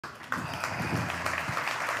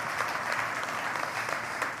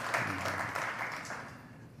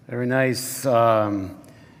Very nice.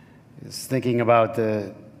 Is thinking about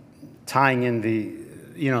the tying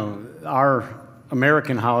in our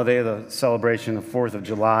American holiday, the celebration of 4th of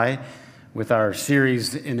July, with our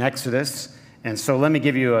series in Exodus. And so let me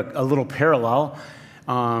give you a little parallel.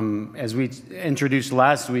 As we introduced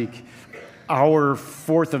last week, our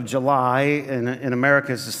 4th of July in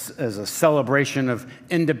America is a celebration of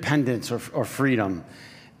independence or freedom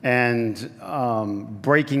and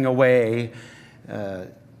breaking away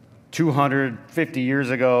 250 years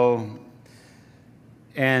ago.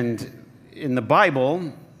 And in the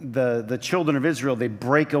Bible, the children of Israel, they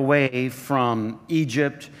break away from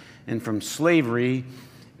Egypt and from slavery.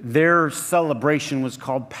 Their celebration was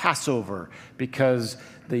called Passover because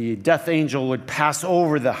the death angel would pass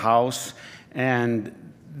over the house, and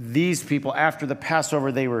these people, after the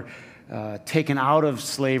Passover, they were taken out of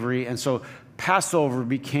slavery, and so Passover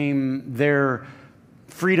became their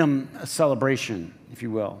freedom celebration, if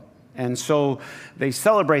you will. And so they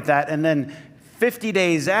celebrate that, and then 50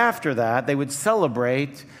 days after that, they would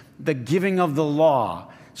celebrate the giving of the law.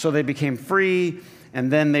 So they became free, and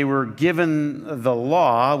then they were given the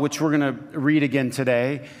law, which we're going to read again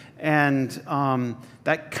today. And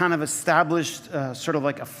that kind of established sort of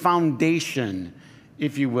like a foundation,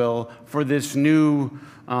 if you will, for this new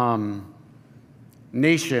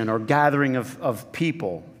nation or gathering of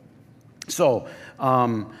people. So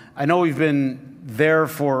I know we've been there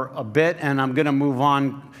for a bit, and I'm going to move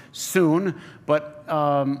on soon, but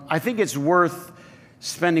I think it's worth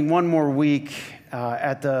spending one more week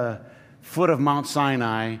at the foot of Mount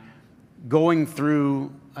Sinai, going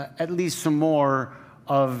through at least some more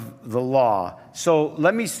of the law. So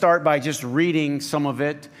let me start by just reading some of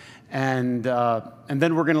it, and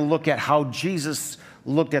then we're going to look at how Jesus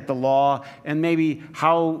looked at the law, and maybe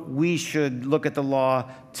how we should look at the law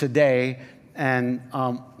today, and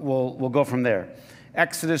we'll go from there.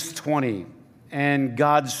 Exodus 20, and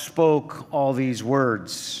God spoke all these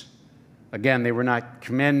words. Again, they were not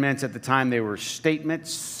commandments at the time, they were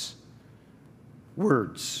statements,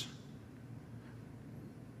 words.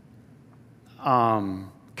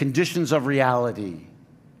 Conditions of reality.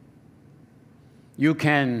 You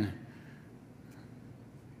can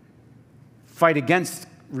fight against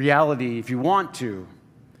reality if you want to,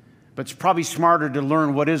 but it's probably smarter to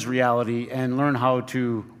learn what is reality and learn how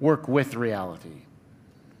to work with reality.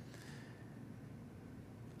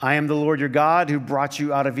 I am the Lord your God who brought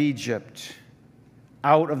you out of Egypt,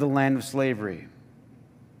 out of the land of slavery.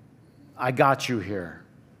 I got you here.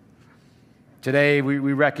 Today, we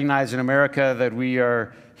recognize in America that we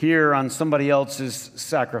are here on somebody else's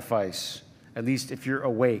sacrifice. At least if you're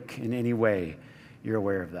awake in any way, you're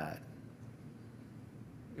aware of that.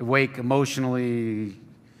 Awake emotionally,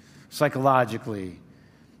 psychologically.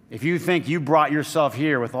 If you think you brought yourself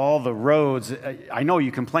here with all the roads, I know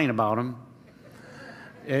you complain about them.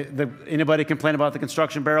 Anybody complain about the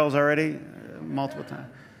construction barrels already? Multiple times.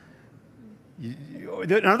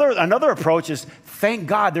 Another approach is, thank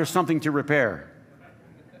God there's something to repair.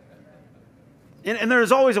 And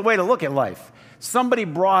there's always a way to look at life. Somebody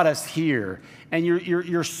brought us here, and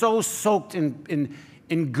you're so soaked in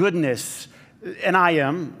goodness, and I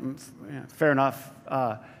am, fair enough,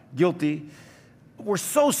 guilty. We're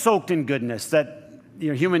so soaked in goodness that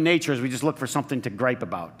human nature is we just look for something to gripe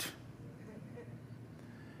about.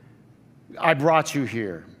 I brought you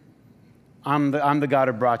here. I'm the God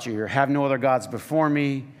who brought you here. Have no other gods before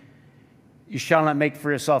me. You shall not make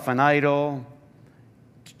for yourself an idol.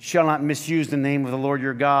 Shall not misuse the name of the Lord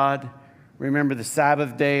your God. Remember the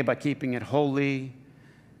Sabbath day by keeping it holy.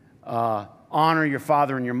 Honor your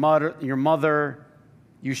father and your mother.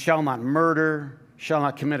 You shall not murder. Shall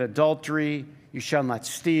not commit adultery. You shall not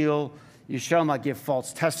steal. You shall not give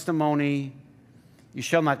false testimony. You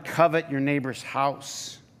shall not covet your neighbor's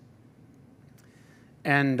house.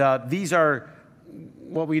 And these are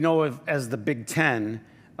what we know of as the Big Ten.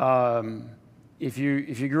 If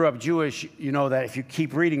you grew up Jewish, you know that if you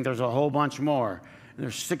keep reading, there's a whole bunch more. And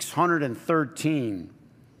there's 613.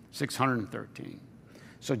 613.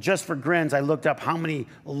 So just for grins, I looked up how many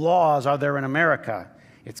laws are there in America.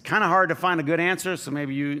 It's kind of hard to find a good answer, so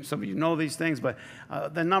maybe some of you know these things, but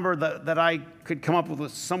the number that I could come up with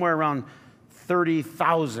was somewhere around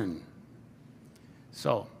 30,000.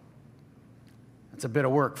 So it's a bit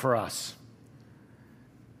of work for us.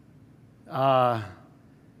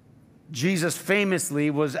 Jesus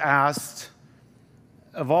famously was asked,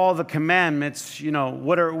 of all the commandments,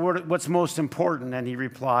 what's most important? And he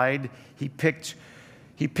replied, he picked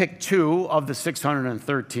two of the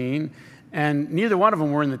 613, and neither one of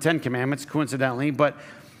them were in the 10 Commandments, coincidentally, but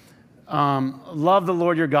love the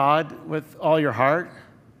Lord your God with all your heart,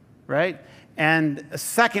 right? And the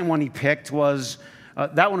second one he picked was,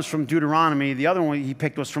 that one was from Deuteronomy. The other one he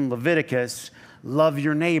picked was from Leviticus, love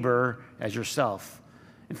your neighbor as yourself.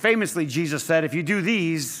 And famously, Jesus said, if you do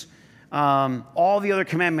these, all the other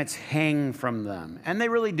commandments hang from them. And they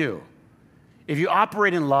really do. If you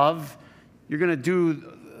operate in love, you're going to do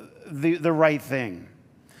the right thing.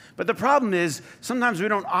 But the problem is, sometimes we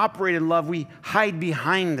don't operate in love. We hide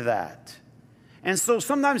behind that. And so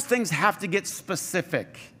sometimes things have to get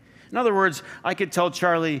specific. In other words, I could tell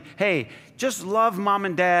Charlie, hey, just love mom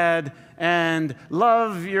and dad and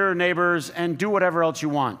love your neighbors and do whatever else you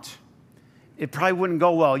want. It probably wouldn't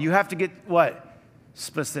go well. You have to get what?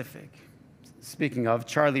 Specific. Speaking of,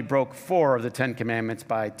 Charlie broke 4 of the 10 commandments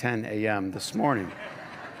by 10 a.m. this morning.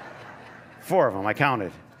 4 of them, I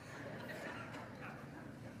counted.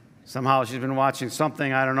 Somehow she's been watching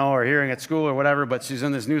something, I don't know, or hearing at school or whatever, but she's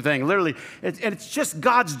in this new thing. Literally, it's just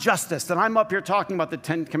God's justice that I'm up here talking about the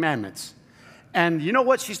 10 commandments. And you know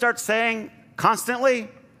what she starts saying constantly?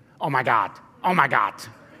 Oh my God, oh my God.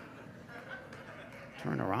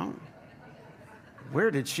 Turn around. Where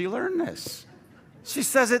did she learn this? She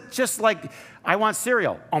says it just like, I want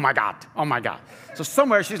cereal. Oh my God, oh my God. So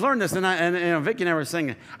somewhere she's learned this, and Vicki and I were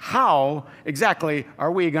saying, how exactly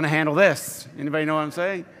are we going to handle this? Anybody know what I'm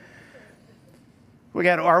saying? We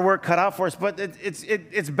got our work cut out for us, but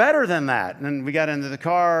it's better than that. And we got into the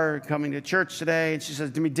car coming to church today, and she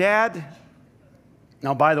says to me, Dad,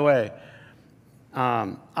 now, by the way,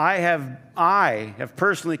 I have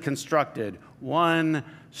personally constructed one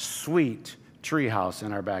sweet tree house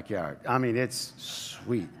in our backyard. I mean, it's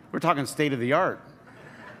sweet. We're talking state of the art.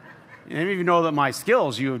 And if you know that my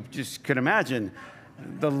skills, you just could imagine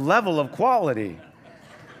the level of quality.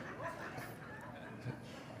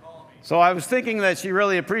 So I was thinking that she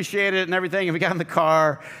really appreciated it and everything, and we got in the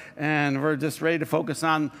car, and we're just ready to focus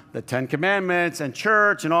on the 10 Commandments and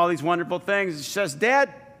church and all these wonderful things. She says,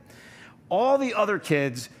 Dad, all the other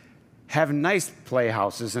kids have nice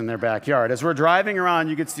playhouses in their backyard. As we're driving around,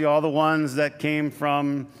 you could see all the ones that came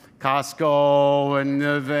from Costco and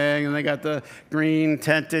the thing, and they got the green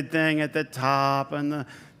tented thing at the top and the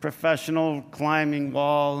professional climbing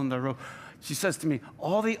wall and the rope. She says to me,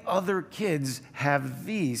 all the other kids have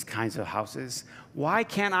these kinds of houses. Why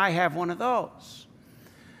can't I have one of those?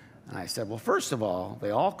 And I said, well, first of all, they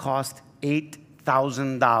all cost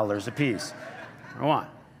 $8,000 a piece. Go on.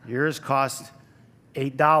 Yours cost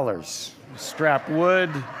 $8. Scrap wood.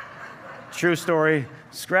 True story.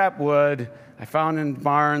 Scrap wood. I found in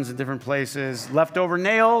barns and different places. Leftover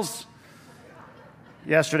nails.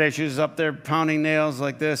 Yesterday, she was up there pounding nails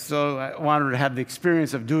like this, so I wanted her to have the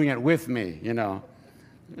experience of doing it with me, you know.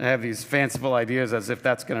 I have these fanciful ideas as if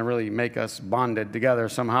that's going to really make us bonded together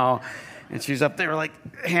somehow. And she's up there like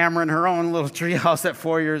hammering her own little treehouse at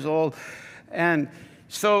 4 years old. And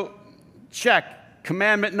so, check.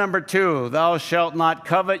 Commandment number 2, thou shalt not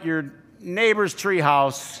covet your neighbor's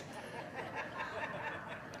treehouse.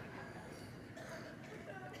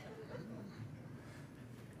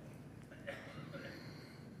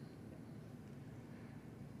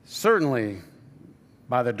 Certainly,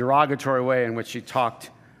 by the derogatory way in which she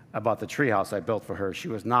talked about the treehouse I built for her, she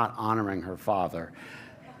was not honoring her father.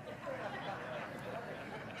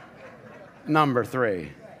 Number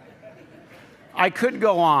 3. I could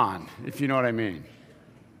go on, if you know what I mean.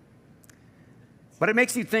 But it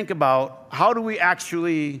makes you think about, how do we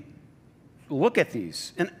actually look at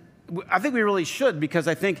these? And I think we really should, because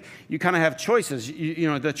I think you kind of have choices. You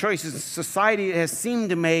know, the choices society has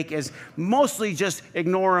seemed to make is mostly just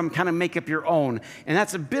ignore them, kind of make up your own. And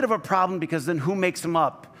that's a bit of a problem, because then who makes them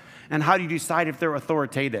up? And how do you decide if they're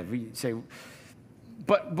authoritative? You say,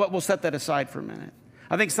 but we'll set that aside for a minute.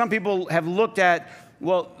 I think some people have looked at,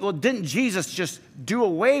 well, didn't Jesus just do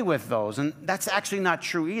away with those? And that's actually not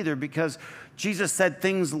true either, because Jesus said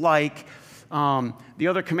things like, the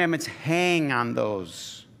other commandments hang on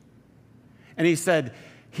those. And he said,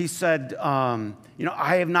 you know,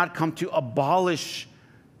 I have not come to abolish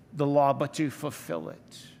the law, but to fulfill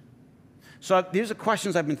it. So these are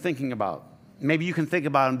questions I've been thinking about. Maybe you can think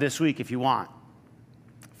about them this week if you want.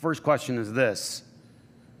 First question is this: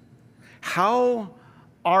 how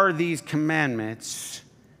are these commandments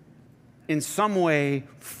in some way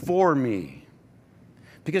for me?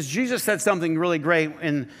 Because Jesus said something really great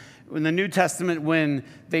in the New Testament when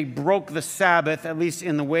they broke the Sabbath, at least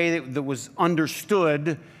in the way that was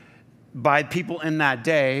understood by people in that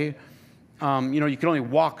day. You know, you can only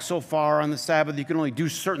walk so far on the Sabbath. You can only do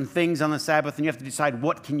certain things on the Sabbath, and you have to decide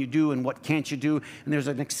what can you do and what can't you do. And there's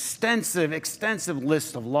an extensive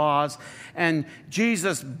list of laws. And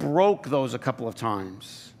Jesus broke those a couple of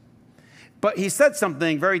times. But he said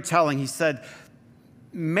something very telling. He said,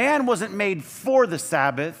 man wasn't made for the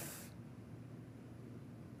Sabbath,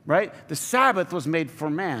 right? The Sabbath was made for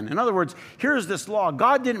man. In other words, here's this law.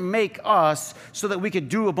 God didn't make us so that we could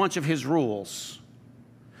do a bunch of his rules,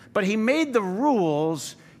 but he made the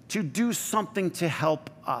rules to do something to help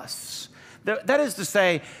us. That is to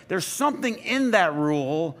say, there's something in that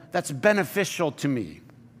rule that's beneficial to me.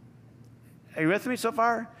 Are you with me so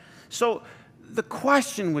far? So the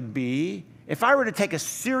question would be, if I were to take a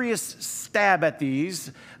serious stab at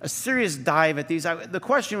these, a serious dive at these, the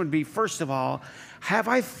question would be, first of all, have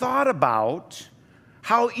I thought about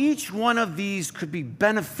how each one of these could be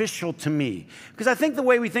beneficial to me? Because I think the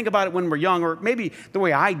way we think about it when we're young, or maybe the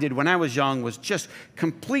way I did when I was young, was just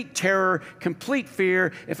complete terror, complete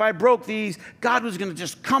fear. If I broke these, God was going to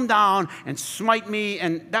just come down and smite me,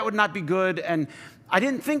 and that would not be good. And I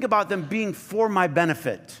didn't think about them being for my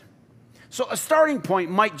benefit. So a starting point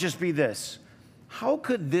might just be this. How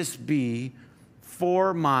could this be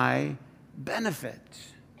for my benefit?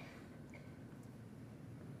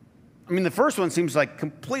 I mean, the first one seems like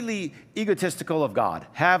completely egotistical of God.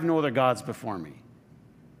 Have no other gods before me.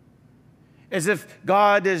 As if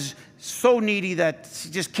God is so needy that he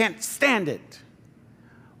just can't stand it.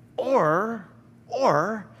 Or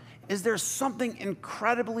is there something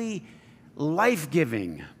incredibly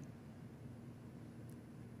life-giving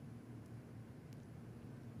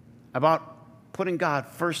about putting God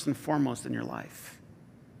first and foremost in your life?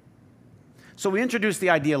 So we introduced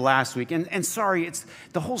the idea last week, and sorry,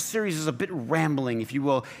 the whole series is a bit rambling, if you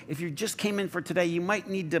will. If you just came in for today, you might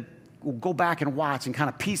need to go back and watch and kind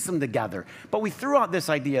of piece them together. But we threw out this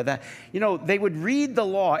idea that, they would read the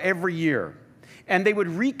law every year, and they would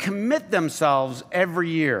recommit themselves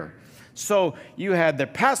every year. So you had the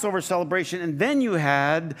Passover celebration, and then you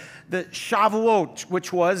had the Shavuot,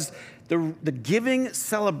 which was the giving,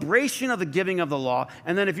 celebration of the giving of the law.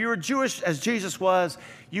 And then if you were Jewish, as Jesus was,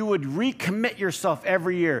 you would recommit yourself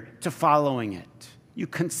every year to following it. You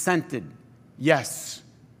consented. Yes,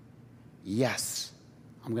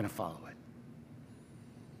 I'm going to follow it.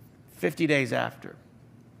 50 days after.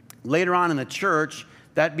 Later on in the church,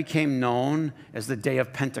 that became known as the day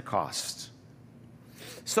of Pentecost.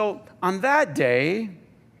 So on that day,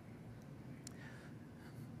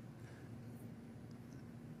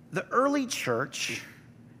 the early church,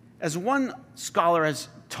 as one scholar has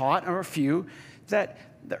taught, or a few, that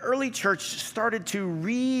the early church started to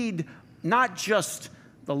read not just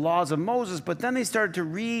the laws of Moses, but then they started to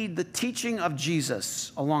read the teaching of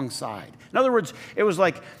Jesus alongside. In other words, it was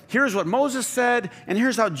like, here's what Moses said, and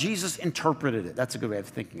here's how Jesus interpreted it. That's a good way of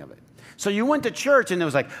thinking of it. So you went to church, and it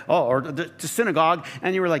was like, or to synagogue,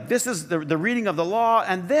 and you were like, this is the reading of the law,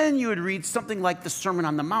 and then you would read something like the Sermon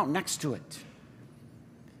on the Mount next to it.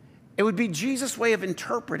 It would be Jesus' way of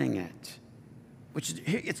interpreting it, which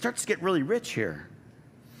it starts to get really rich here.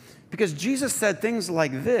 Because Jesus said things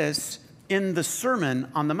like this in the Sermon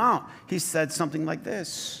on the Mount. He said something like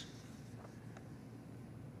this.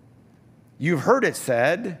 You've heard it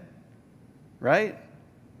said, right?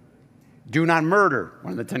 Do not murder,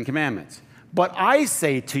 one of the 10 commandments. But I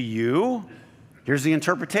say to you, here's the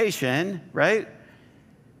interpretation, right?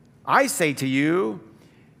 I say to you,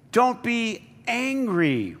 don't be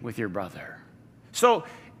angry with your brother. So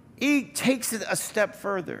he takes it a step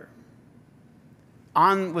further,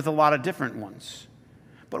 on with a lot of different ones.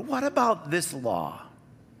 But what about this law?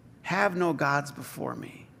 Have no gods before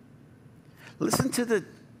me. Listen to the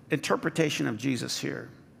interpretation of Jesus here.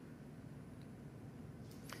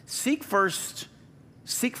 Seek first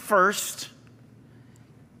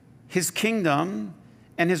his kingdom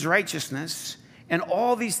and his righteousness, and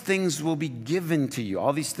all these things will be given to you.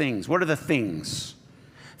 All these things. What are the things?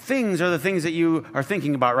 Things are the things that you are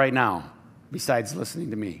thinking about right now, besides listening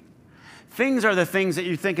to me. Things are the things that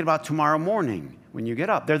you're thinking about tomorrow morning when you get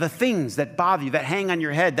up. They're the things that bother you, that hang on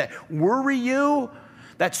your head, that worry you,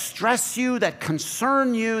 that stress you, that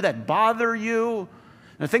concern you, that bother you.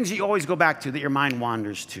 The things that you always go back to, that your mind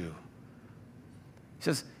wanders to. He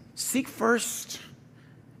says, seek first,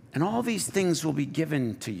 and all these things will be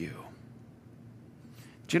given to you.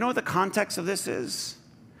 Do you know what the context of this is?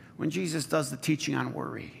 When Jesus does the teaching on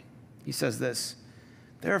worry, he says this,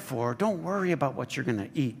 therefore, don't worry about what you're going to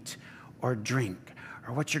eat or drink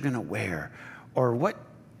or what you're going to wear or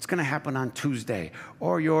what's going to happen on Tuesday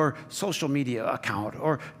or your social media account,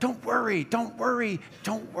 or don't worry.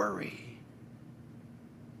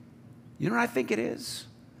 You know what I think it is?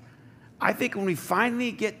 I think when we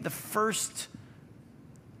finally get the first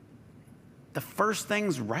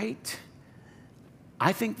things right,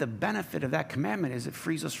 I think the benefit of that commandment is it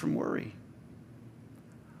frees us from worry.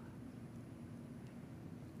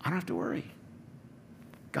 I don't have to worry.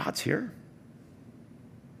 God's here.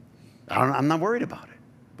 I'm not worried about it.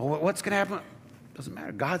 But what's going to happen? Doesn't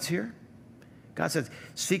matter. God's here. God says,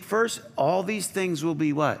 seek first. All these things will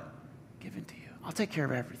be what? Given to you. I'll take care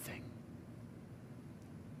of everything.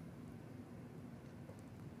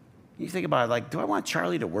 You think about it like, do I want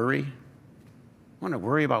Charlie to worry? I want to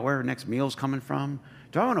worry about where her next meal's coming from?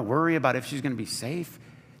 Do I want to worry about if she's going to be safe?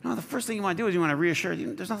 No, the first thing you want to do is you want to reassure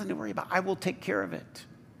you, there's nothing to worry about. I will take care of it.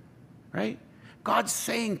 Right? God's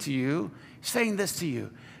saying to you, saying this to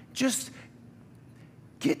you, just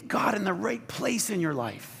get God in the right place in your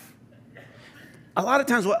life. A lot of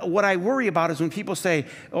times what I worry about is when people say,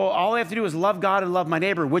 oh, all I have to do is love God and love my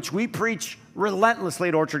neighbor, which we preach relentlessly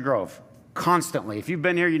at Orchard Grove, constantly. If you've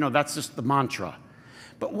been here, you know that's just the mantra.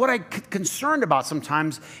 But what I'm concerned about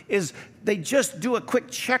sometimes is they just do a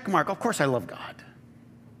quick check mark. Of course I love God.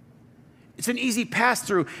 It's an easy pass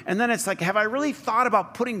through. And then it's like, have I really thought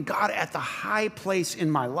about putting God at the high place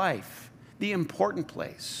in my life, the important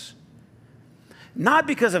place? Not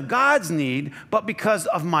because of God's need, but because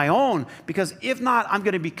of my own. Because if not, I'm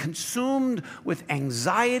going to be consumed with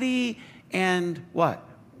anxiety and what?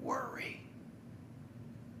 Worry.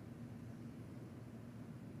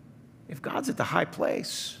 If God's at the high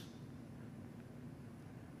place,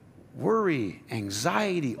 worry,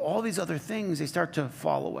 anxiety, all these other things, they start to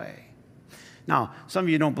fall away. Now, some of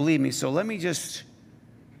you don't believe me, so let me just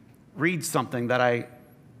read something that I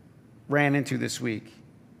ran into this week.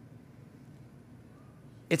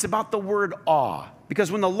 It's about the word awe.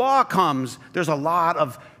 Because when the law comes, there's a lot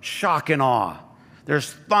of shock and awe.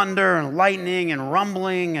 There's thunder and lightning and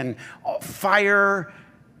rumbling and fire.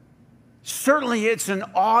 Certainly, it's an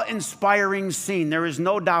awe-inspiring scene. There is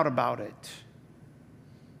no doubt about it.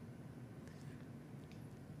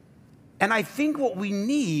 And I think what we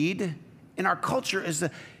need in our culture is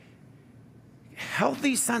a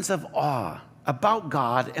healthy sense of awe about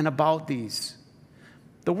God and about these.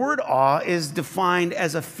 The word awe is defined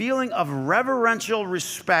as a feeling of reverential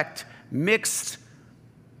respect mixed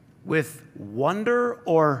with wonder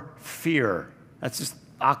or fear. That's just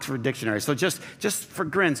Oxford Dictionary. So just for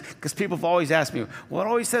grins, because people have always asked me, well, it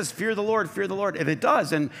always says fear the Lord, fear the Lord. If it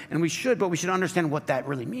does, and we should, but we should understand what that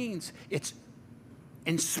really means. It's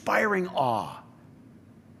inspiring awe.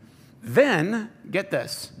 Then, get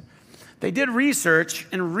this, they did research,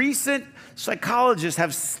 and recent psychologists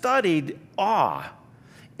have studied awe,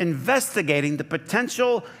 investigating the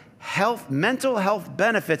potential mental health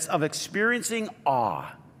benefits of experiencing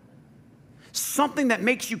awe. Something that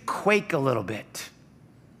makes you quake a little bit.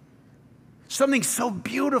 Something so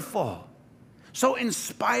beautiful, so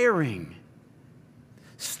inspiring.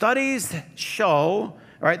 Studies show,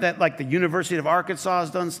 right, that like the University of Arkansas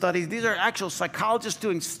has done studies. These are actual psychologists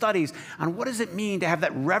doing studies on what does it mean to have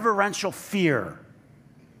that reverential fear.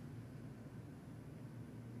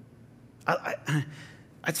 I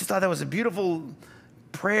just thought that was a beautiful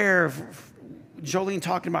prayer. Jolene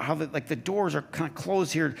talking about how the doors are kind of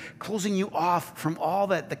closed here, closing you off from all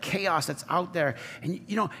the chaos that's out there. And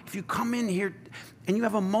you know, if you come in here and you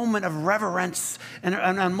have a moment of reverence and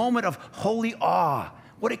a moment of holy awe,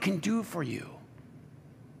 what it can do for you.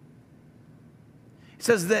 It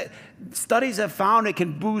says that studies have found it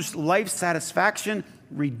can boost life satisfaction,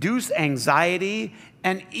 reduce anxiety,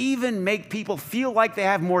 and even make people feel like they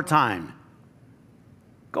have more time.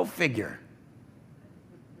 Go figure.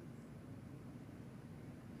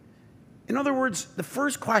 In other words, the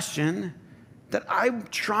first question that I'm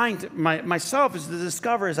trying to myself is to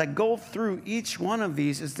discover as I go through each one of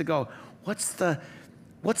these is to go, what's the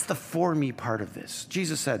for me part of this?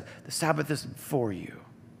 Jesus said, the Sabbath is for you.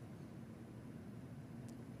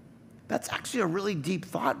 That's actually a really deep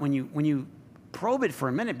thought when you probe it for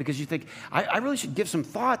a minute, because you think, I really should give some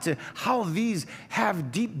thought to how these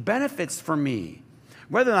have deep benefits for me.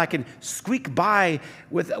 Whether I can squeak by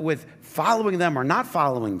with following them or not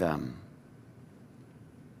following them.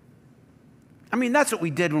 I mean, that's what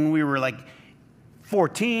we did when we were like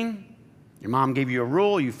 14. Your mom gave you a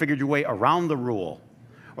rule, you figured your way around the rule.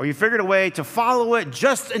 Or you figured a way to follow it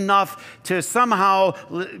just enough to somehow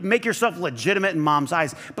make yourself legitimate in mom's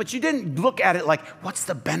eyes. But you didn't look at it like, what's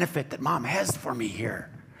the benefit that mom has for me here?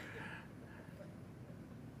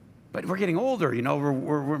 But we're getting older, you know,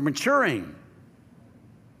 we're maturing.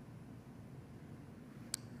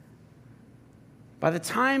 By the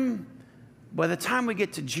time we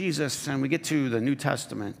get to Jesus and we get to the New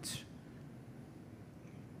Testament,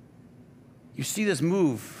 you see this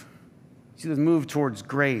move. You see this move towards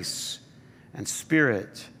grace and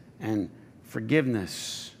spirit and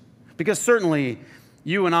forgiveness. Because certainly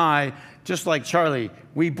you and I, just like Charlie,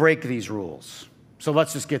 we break these rules. So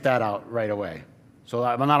let's just get that out right away. So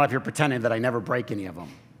I'm not up here pretending that I never break any of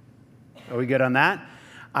them. Are we good on that?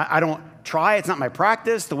 I don't try. It's not my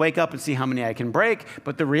practice to wake up and see how many I can break.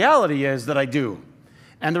 But the reality is that I do.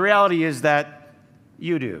 And the reality is that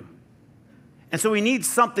you do. And so we need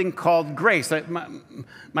something called grace.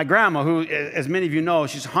 My grandma, who, as many of you know,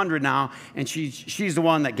 she's 100 now, and she's the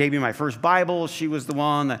one that gave me my first Bible. She was the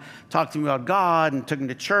one that talked to me about God and took me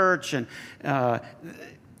to church. And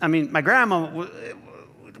my grandma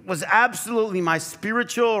was absolutely my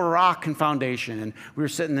spiritual rock and foundation. And we were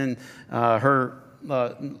sitting in her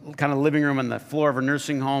kind of living room on the floor of her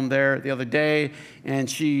nursing home there the other day, and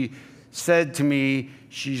she said to me,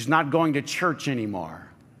 she's not going to church anymore.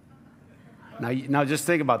 Now just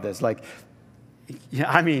think about this. Like,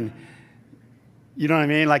 yeah, I mean, you know what I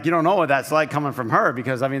mean? Like, you don't know what that's like coming from her,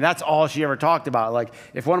 because, I mean, that's all she ever talked about. Like,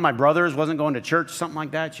 if one of my brothers wasn't going to church, something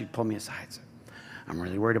like that, she'd pull me aside and say, I'm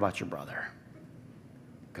really worried about your brother,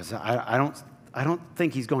 because I don't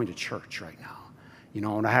think he's going to church right now. You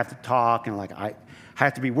know, and I have to talk, and like I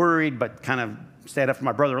have to be worried, but kind of stand up for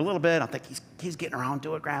my brother a little bit. I think he's getting around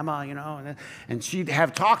to it, Grandma, you know. And she'd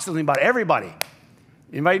have talks with me about everybody.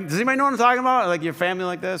 Does anybody know what I'm talking about? Like your family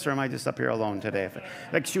like this, or am I just up here alone today?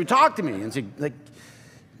 Like she would talk to me, and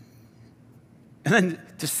and then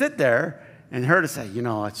to sit there and her to say, you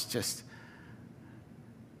know, it's just,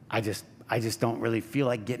 I just don't really feel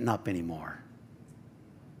like getting up anymore.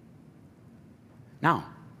 Now,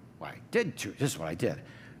 what I did too, this is what I did.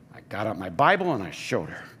 I got out my Bible and I showed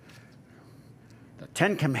her the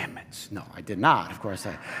 10 Commandments. No, I did not. Of course,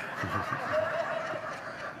 Of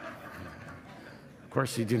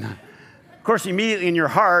course you do not. Of course, immediately in your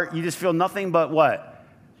heart, you just feel nothing but what?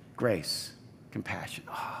 Grace, compassion.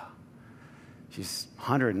 Oh, she's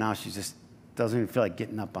 100 now. She just doesn't even feel like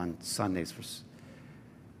getting up on Sundays.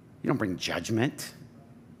 You don't bring judgment.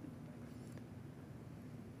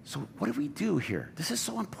 So what do we do here? This is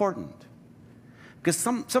so important. Because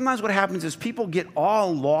sometimes what happens is people get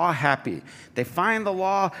all law happy. They find the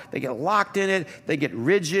law, they get locked in it, they get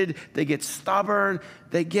rigid, they get stubborn,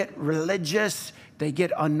 they get religious, they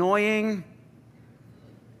get annoying,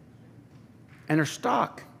 and they're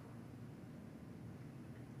stuck.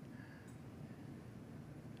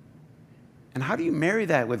 And how do you marry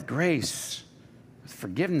that with grace, with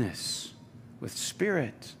forgiveness, with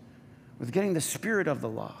spirit, with getting the spirit of the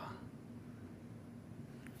law?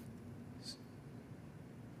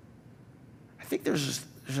 I think there's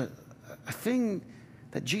a thing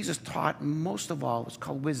that Jesus taught most of all. It's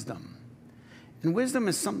called wisdom. And wisdom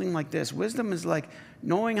is something like this. Wisdom is like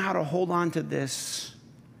knowing how to hold on to this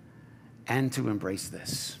and to embrace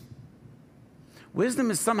this. Wisdom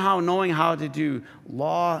is somehow knowing how to do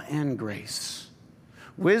law and grace.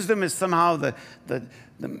 Wisdom is somehow the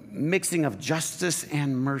mixing of justice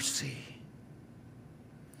and mercy.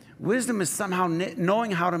 Wisdom is somehow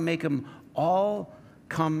knowing how to make them all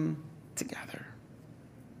come together.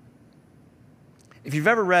 If you've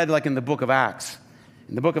ever read, like in the book of Acts,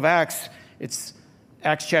 it's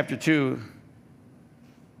Acts chapter 2.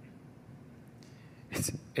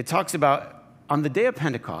 It talks about on the day of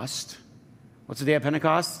Pentecost. What's the day of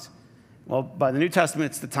Pentecost? Well, by the New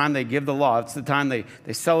Testament, it's the time they give the law. It's the time they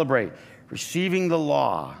celebrate receiving the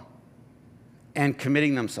law and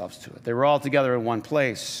committing themselves to it. They were all together in one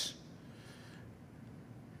place.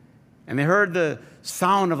 And they heard the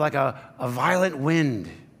sound of like a violent wind.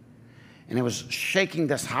 And it was shaking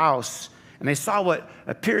this house. And they saw what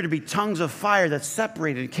appeared to be tongues of fire that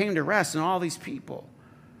separated and came to rest on all these people.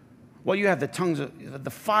 Well, you have the tongues of the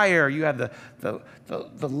fire. You have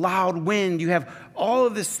the loud wind. You have all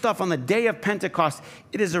of this stuff on the day of Pentecost.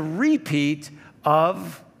 It is a repeat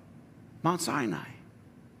of Mount Sinai.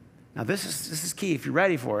 Now, this is key if you're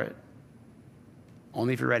ready for it.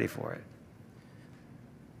 Only if you're ready for it.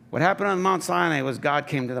 What happened on Mount Sinai was God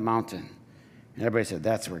came to the mountain. And everybody said,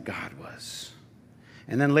 that's where God was.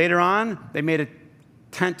 And then later on, they made a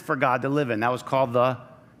tent for God to live in. That was called the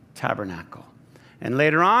tabernacle. And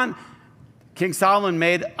later on, King Solomon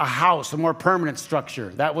made a house, a more permanent structure.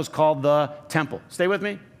 That was called the temple. Stay with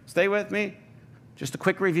me. Stay with me. Just a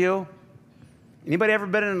quick review. Anybody ever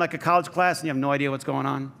been in like a college class and you have no idea what's going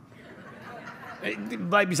on?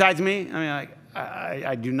 Like besides me? I mean,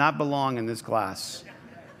 I do not belong in this class.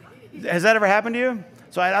 Has that ever happened to you?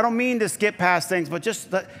 So I don't mean to skip past things, but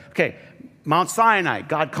just, okay, Mount Sinai,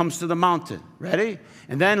 God comes to the mountain. Ready?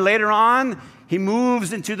 And then later on, he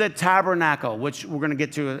moves into the tabernacle, which we're going to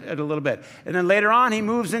get to in a little bit. And then later on, he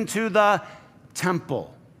moves into the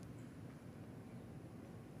temple.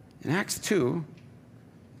 In Acts 2,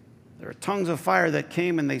 there are tongues of fire that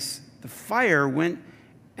came, and the fire went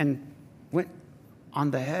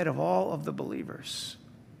on the head of all of the believers.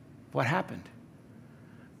 What happened?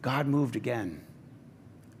 God moved again.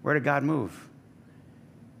 Where did God move?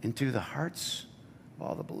 into the hearts of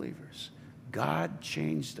all the believers. God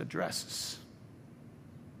changed addresses.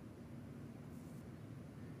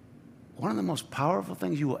 One of the most powerful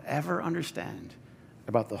things you will ever understand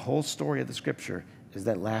about the whole story of the Scripture is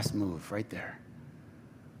that last move right there,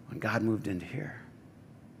 when God moved into here.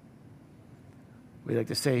 We like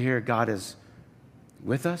to say here, God is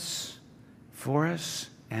with us, for us,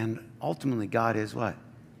 and ultimately God is what?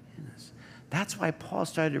 In us. That's why Paul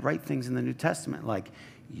started to write things in the New Testament like,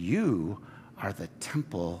 you are the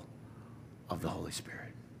temple of the Holy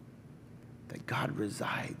Spirit, that God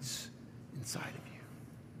resides inside of you.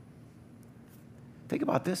 Think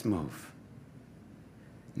about this move.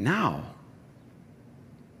 Now,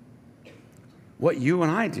 what you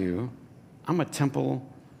and I do, I'm a temple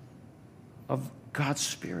of God's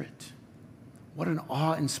Spirit. What an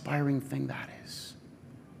awe-inspiring thing that is.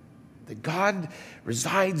 That God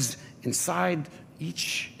resides inside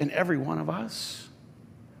each and every one of us.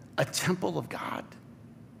 A temple of God.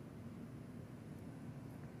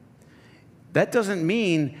 That doesn't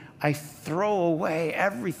mean I throw away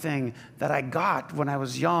everything that I got when I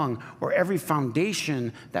was young or every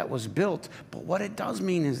foundation that was built. But what it does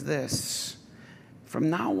mean is this. From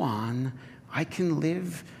now on, I can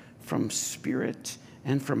live from spirit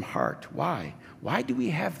and from heart. Why? Why do we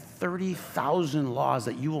have 30,000 laws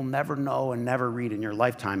that you will never know and never read in your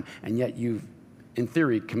lifetime, and yet you've, in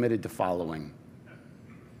theory, committed to following?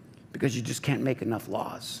 Because you just can't make enough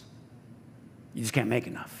laws. You just can't make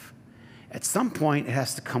enough. At some point, it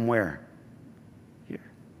has to come where? Here.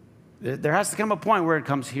 There has to come a point where it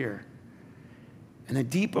comes here. And the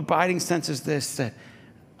deep abiding sense is this, that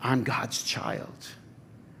I'm God's child.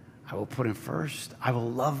 I will put him first. I will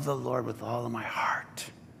love the Lord with all of my heart.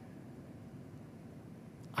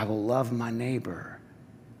 I will love my neighbor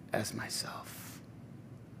as myself.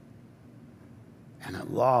 And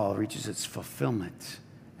that law reaches its fulfillment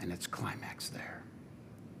and its climax there.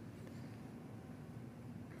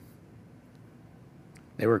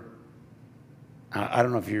 They were, I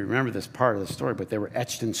don't know if you remember this part of the story, but they were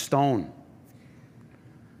etched in stone.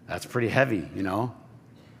 That's pretty heavy, you know?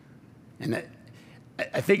 And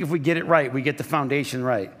I think if we get it right, we get the foundation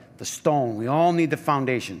right. The stone, we all need the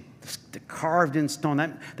foundation. The carved in stone,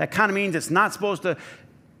 that kind of means it's not supposed to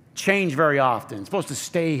change very often. It's supposed to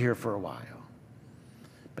stay here for a while.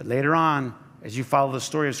 But later on, as you follow the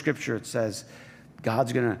story of Scripture, it says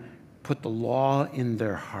God's going to put the law in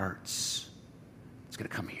their hearts. It's going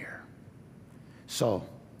to come here. So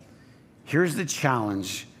here's the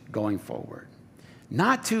challenge going forward.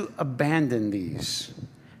 Not to abandon these.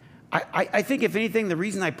 I think, if anything, the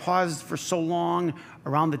reason I paused for so long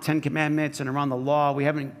around the Ten Commandments and around the law, we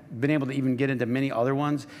haven't been able to even get into many other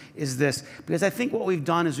ones, is this. Because I think what we've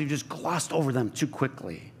done is we've just glossed over them too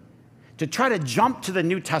quickly. To try to jump to the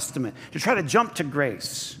New Testament, to try to jump to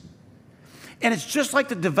grace. And it's just like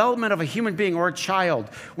the development of a human being or a child.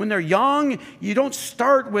 When they're young, you don't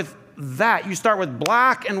start with that. You start with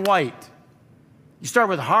black and white. You start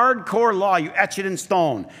with hardcore law. You etch it in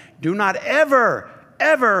stone. Do not ever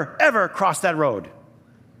cross that road.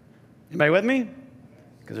 Anybody with me?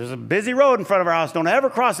 Because there's a busy road in front of our house. Don't ever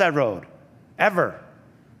cross that road. Ever.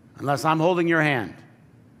 Unless I'm holding your hand.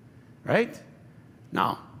 Right?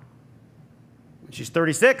 Now, when she's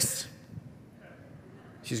 36,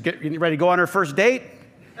 she's getting ready to go on her first date,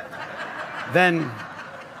 then,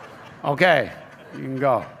 okay, you can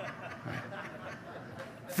go.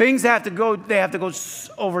 Things have to go, they have to go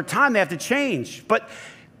over time. They have to change. But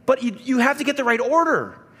you have to get the right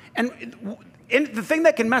order. And the thing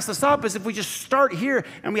that can mess us up is if we just start here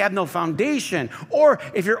and we have no foundation. Or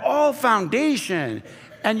if you're all foundation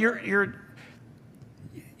and you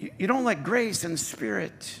don't let grace and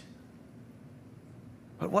spirit.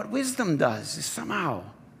 But what wisdom does is somehow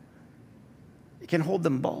it can hold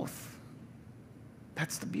them both.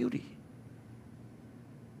 That's the beauty.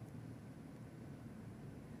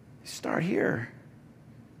 Start here.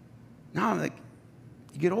 Now, like,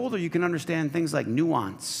 you get older, you can understand things like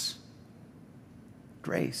nuance,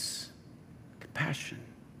 grace, compassion.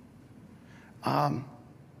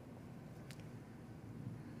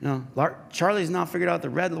 Charlie's now figured out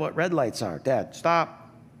what red lights are. Dad,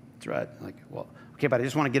 stop. It's red. Like, well, okay, but I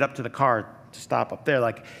just want to get up to the car to stop up there.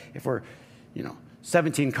 Like, if we're,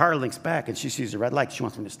 17 car links back and she sees the red light, she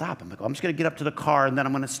wants me to stop. I'm like, well, I'm just going to get up to the car and then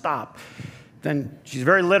I'm going to stop. Then she's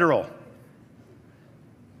very literal.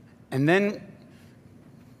 And then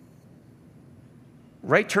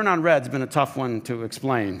right turn on red's been a tough one to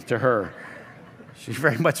explain to her. She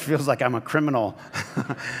very much feels like I'm a criminal.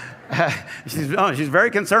 She's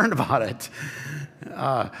very concerned about it.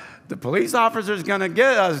 The police officer's going to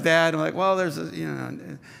get us, Dad. I'm like, well, there's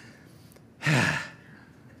a,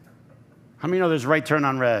 How many know there's right turn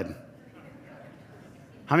on red?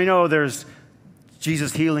 How many know there's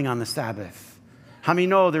Jesus healing on the Sabbath? How many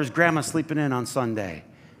know there's grandma sleeping in on Sunday?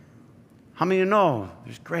 How many know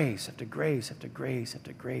there's grace after grace after grace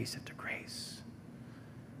after grace after grace?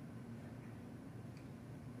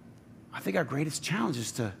 I think our greatest challenge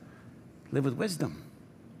is to live with wisdom.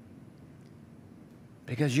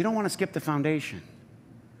 Because you don't want to skip the foundation,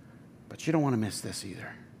 but you don't want to miss this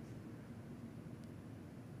either.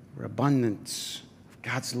 Where abundance of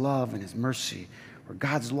God's love and his mercy, where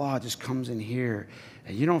God's law just comes in here,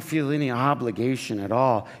 and you don't feel any obligation at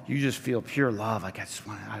all. You just feel pure love. Like, I just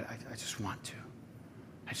want to.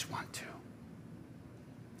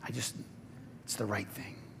 It's the right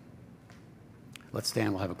thing. Let's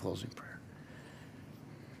stand. We'll have a closing prayer.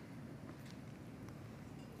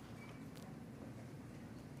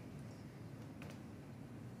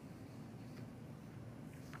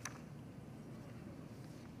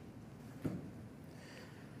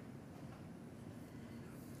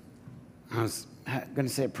 I was going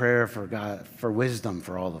to say a prayer for God, for wisdom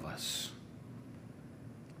for all of us.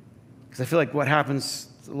 Because I feel like what happens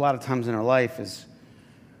a lot of times in our life is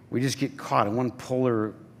we just get caught in one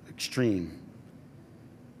polar extreme.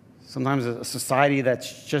 Sometimes a society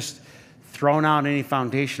that's just thrown out any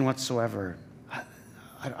foundation whatsoever.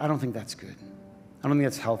 I don't think that's good. I don't think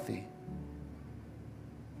that's healthy.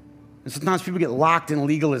 And sometimes people get locked in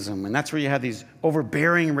legalism, and that's where you have these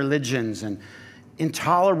overbearing religions and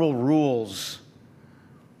intolerable rules.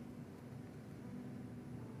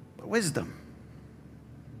 But wisdom.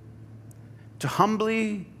 To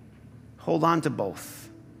humbly hold on to both.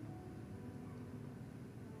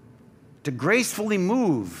 To gracefully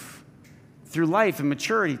move through life and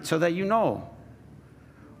maturity so that you know.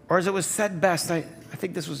 Or as it was said best, I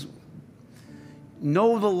think this was,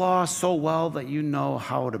 know the law so well that you know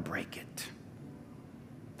how to break it.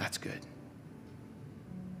 That's good.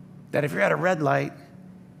 That if you're at a red light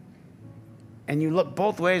and you look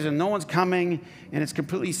both ways and no one's coming and it's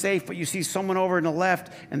completely safe, but you see someone over on the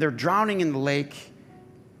left and they're drowning in the lake,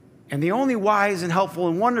 and the only wise and helpful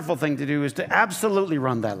and wonderful thing to do is to absolutely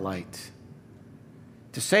run that light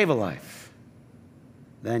to save a life,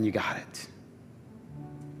 then you got it.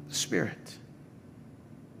 The Spirit,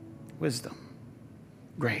 wisdom,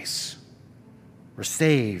 grace. We're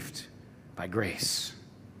saved by grace.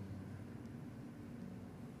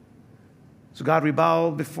 So God, we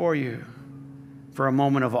bow before you for a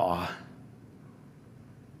moment of awe,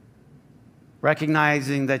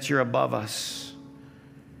 recognizing that you're above us,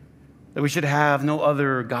 that we should have no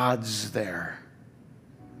other gods there.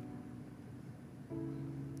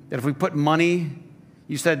 That if we put money,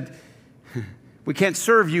 you said, we can't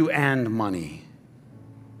serve you and money.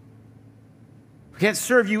 We can't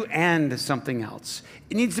serve you and something else.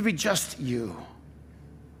 It needs to be just you.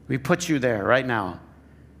 We put you there right now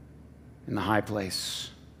in the high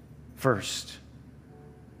place first.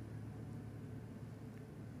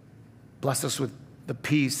 Bless us with the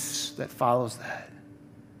peace that follows that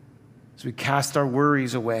as we cast our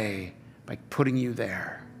worries away by putting you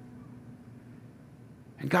there.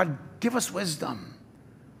 And God, give us wisdom.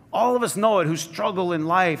 All of us know it who struggle in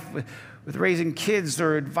life with raising kids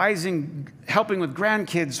or advising, helping with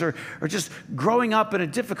grandkids or just growing up in a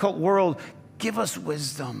difficult world. Give us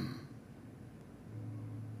wisdom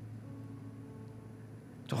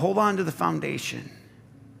to hold on to the foundation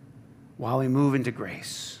while we move into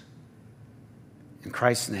grace. In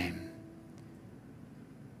Christ's name,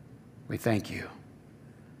 we thank you.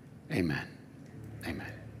 Amen.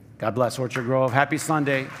 Amen. God bless Orchard Grove. Happy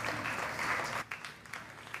Sunday.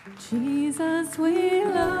 Jesus, we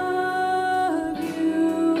love